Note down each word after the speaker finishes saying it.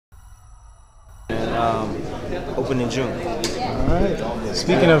open in June. All right.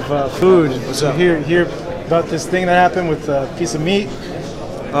 Speaking of food, What's so up? hear about this thing that happened with a piece of meat?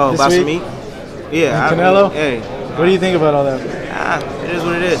 Oh, about some meat? Yeah. Canelo? Hey. What do you think about all that? It is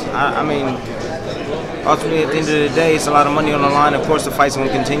what it is. I mean, ultimately, at the end of the day, it's a lot of money on the line. Of course, the fight's going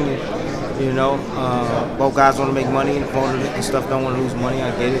to continue. You know, both guys want to make money, and the promoters and stuff don't want to lose money.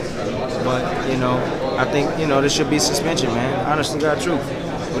 I get it. But, you know, I think, you know, there should be suspension, man. Honestly, God, truth.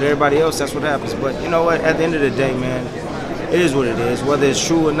 With everybody else, that's what happens. But you know what? At the end of the day, man, it is what it is. Whether it's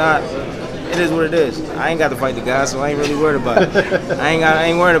true or not, it is what it is. I ain't got to fight the guy, so I ain't really worried about it. I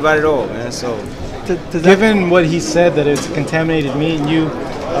ain't worried about it at all, man. So, given what he said, that it's contaminated meat, and you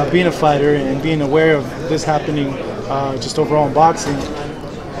being a fighter and being aware of this happening just overall in boxing,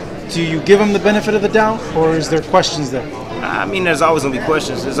 do you give him the benefit of the doubt, or is there questions there? I mean, there's always gonna be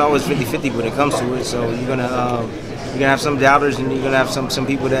questions. There's always 50-50 when it comes to it. So you're gonna have some doubters, and you're gonna have some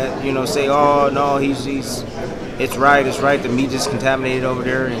people that, you know, say, oh no, it's right. The meat is contaminated over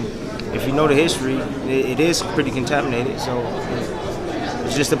there. And if you know the history, it is pretty contaminated. So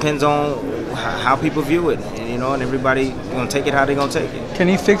it just depends on how people view it, and, you know, and everybody gonna take it how they gonna take it. Can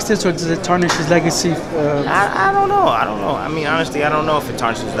he fix this, or does it tarnish his legacy? I don't know. I mean, honestly, I don't know if it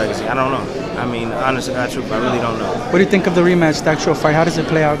tarnishes his legacy. I don't know. I mean, honestly, God, truth, I really don't know. What do you think of the rematch, the actual fight? How does it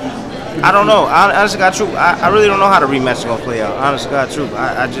play out? I don't know. Honestly, God, truth, I really don't know how the rematch is gonna play out. Honestly, God, truth,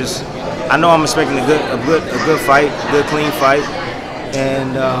 I know I'm expecting a good fight, good clean fight,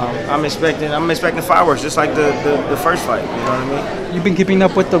 and I'm expecting fireworks, just like the first fight. You know what I mean? You've been keeping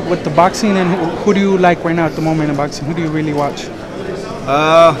up with the boxing, and who do you like right now at the moment in boxing? Who do you really watch?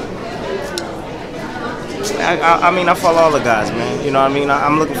 I mean, I follow all the guys, man. You know what I mean?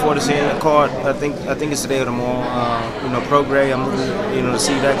 I'm looking forward to seeing the card. I think it's today or tomorrow. You know, Prograis, I'm looking, you know, to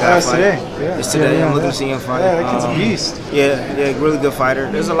see that guy fight. Today. Yeah. It's today. I'm looking to see him fight. Yeah, that kid's a beast. Yeah, really good fighter.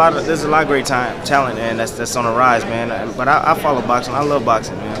 There's a lot of great talent, and that's on the rise, man. But I follow boxing. I love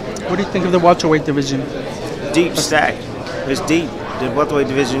boxing, man. What do you think of the welterweight division? Deep, stacked. It's deep. The welterweight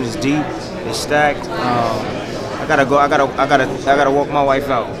division is deep. It's stacked. I gotta go. I gotta walk my wife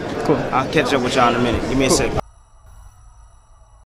out. Cool. I'll catch up with y'all in a minute. Give me a second.